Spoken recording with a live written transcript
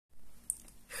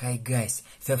Hi guys,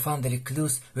 found the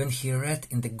recluse when he read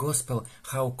in the Gospel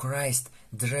how Christ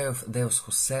drove those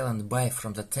who sell and buy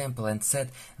from the temple and said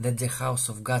that the house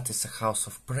of God is a house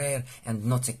of prayer and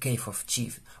not a cave of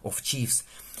chiefs.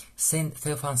 Saint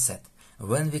Theophan said,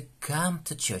 when we come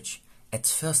to church, at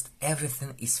first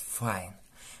everything is fine,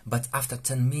 but after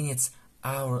 10 minutes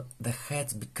the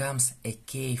head becomes a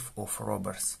cave of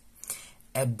robbers.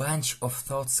 A bunch of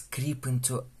thoughts creep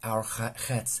into our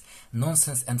heads,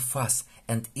 nonsense and fuss,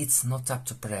 and it's not up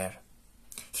to prayer.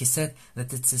 He said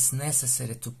that it is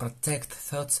necessary to protect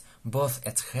thoughts both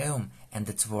at home and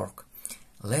at work.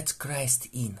 Let Christ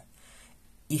in.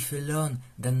 If we learn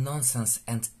the nonsense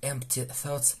and empty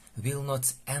thoughts will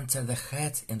not enter the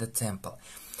head in the temple,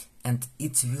 and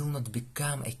it will not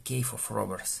become a cave of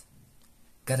robbers.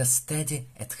 Gotta study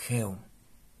at home.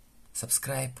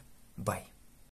 Subscribe. Bye.